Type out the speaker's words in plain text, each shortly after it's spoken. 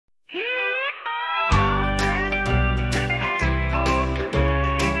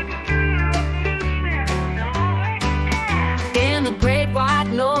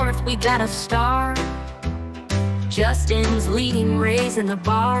we got a star. Justin's leading, raising the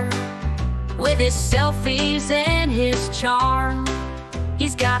bar. With his selfies and his charm,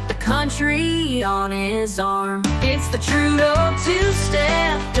 he's got the country on his arm. It's the Trudeau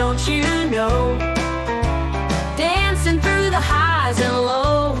Two-Step, don't you know? Dancing through the highs and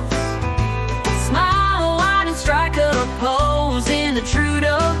lows. Smile wide and strike a pose. In the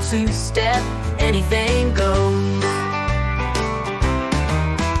Trudeau Two-Step, anything goes.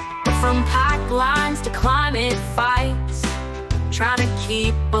 From pipelines to climate fights, trying to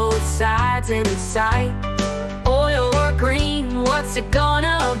keep both sides in sight. Oil or green, what's it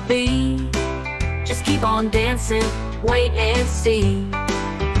gonna be? Just keep on dancing, wait and see.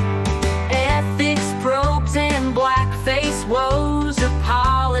 Ethics, probes, and blackface woes.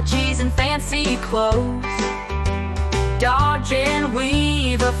 Apologies and fancy clothes. Dodge and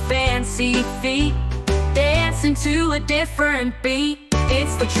weave a fancy feat, dancing to a different beat.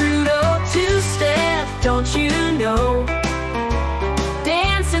 It's the Trudeau Two-Step, don't you know?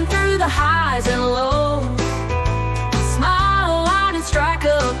 Dancing through the highs and lows. Smile wide and strike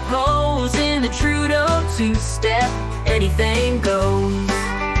a pose. In the Trudeau Two-Step, anything goes.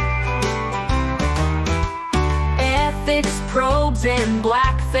 Ethics, probes, and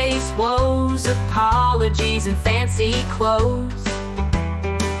blackface woes. Apologies and fancy clothes.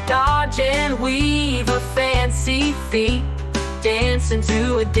 Dodge and weave a fancy feat, dancing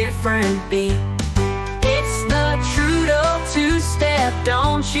to a different beat. It's the Trudeau Two-Step,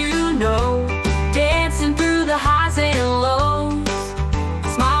 don't you know? Dancing through the highs and lows.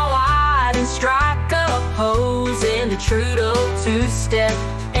 Smile wide and strike a pose. In the Trudeau Two-Step,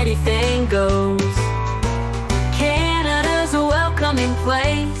 anything goes. Canada's a welcoming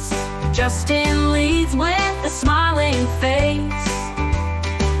place. Justin leads with a smiling face.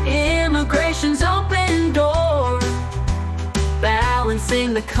 Immigration's open door,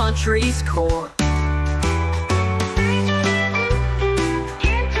 balancing the country's core.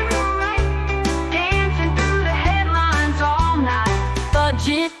 Dancing through the headlines all night.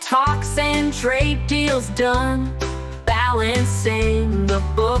 Budget talks and trade deals done. Balancing the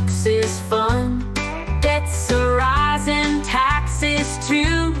books is fun. Debts are rising, taxes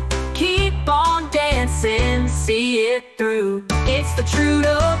too. Keep on dancing, see it through. It's the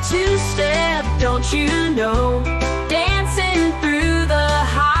Trudeau Two-Step, don't you know? Dancing through the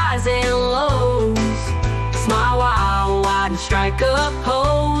highs and lows. Smile wide and strike a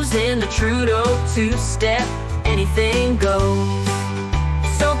pose. In the Trudeau Two-Step, anything goes.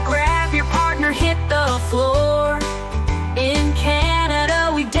 So grab your partner, hit the floor. In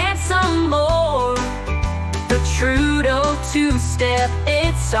Canada, we dance some more. The Trudeau Two-Step,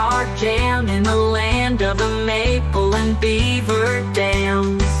 it's our jam.